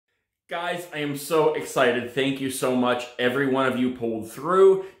Guys, I am so excited. Thank you so much. Every one of you pulled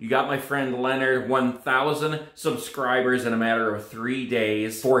through. You got my friend Lenneard 1,000 subscribers in a matter of 3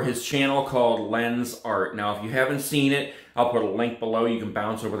 days for his channel called Lens Art. Now, if you haven't seen it, I'll put a link below. You can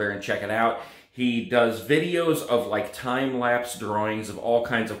bounce over there and check it out. He does videos of like time-lapse drawings of all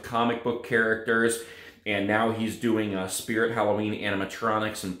kinds of comic book characters. And now he's doing Spirit Halloween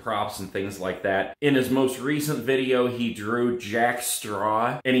animatronics and props and things like that. In his most recent video, he drew Jack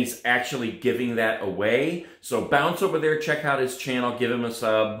Straw, and he's actually giving that away. So bounce over there, check out his channel, give him a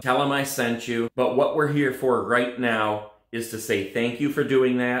sub, tell him I sent you. But what we're here for right now is to say thank you for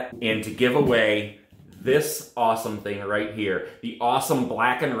doing that and to give away this awesome thing right here. The awesome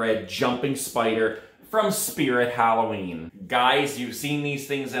black and red jumping spider from Spirit Halloween. Guys, you've seen these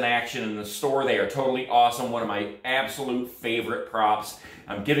things in action in the store. They are totally awesome. One of my absolute favorite props.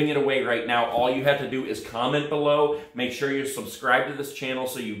 I'm giving it away right now. All you have to do is comment below. Make sure you subscribe to this channel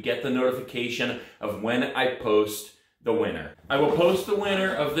so you get the notification of when I post the winner. I will post the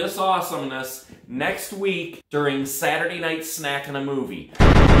winner of this awesomeness next week during Saturday Night Snack and a Movie.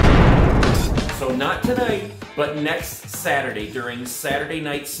 So not tonight, but next Saturday during Saturday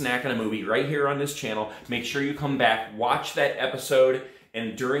Night Snack and a Movie right here on this channel. Make sure you come back, watch that episode,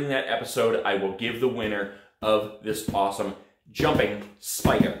 and during that episode, I will give the winner of this awesome jumping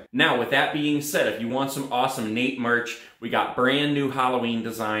spider. Now, with that being said, if you want some awesome Nate merch, we got brand new Halloween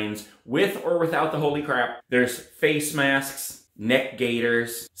designs with or without the holy crap. There's face masks, neck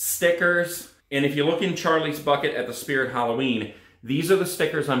gaiters, stickers, and if you look in Charlie's bucket at the Spirit Halloween, these are the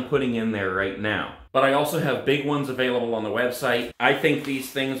stickers I'm putting in there right now. But I also have big ones available on the website. I think these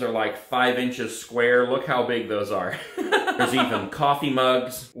things are like 5 inches square. Look how big those are. There's even coffee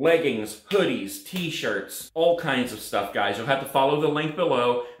mugs, leggings, hoodies, t-shirts, all kinds of stuff, guys. You'll have to follow the link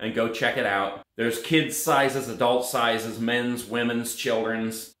below and go check it out. There's kids sizes, adult sizes, men's, women's,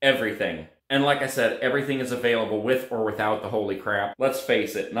 children's, everything. And like I said, everything is available with or without the holy crap. Let's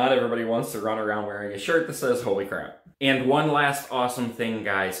face it, not everybody wants to run around wearing a shirt that says holy crap. And one last awesome thing,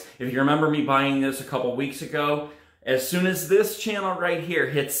 guys. If you remember me buying this a couple weeks ago, as soon as this channel right here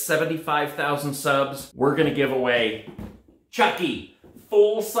hits 75,000 subs, we're gonna give away Chucky.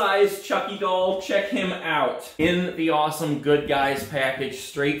 Full-size Chucky doll. Check him out in the awesome Good Guys package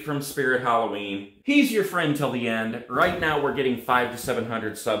straight from Spirit Halloween. He's your friend till the end. Right now we're getting 500 to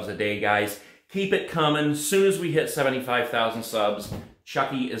 700 subs a day, guys. Keep it coming. As soon as we hit 75,000 subs,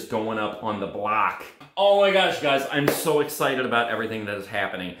 Chucky is going up on the block. Oh my gosh, guys, I'm so excited about everything that is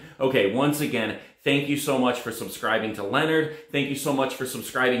happening. Okay, once again, thank you so much for subscribing to Lenneard. Thank you so much for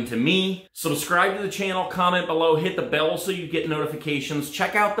subscribing to me. Subscribe to the channel, comment below, hit the bell so you get notifications,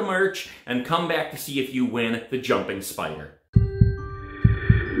 check out the merch, and come back to see if you win the jumping spider.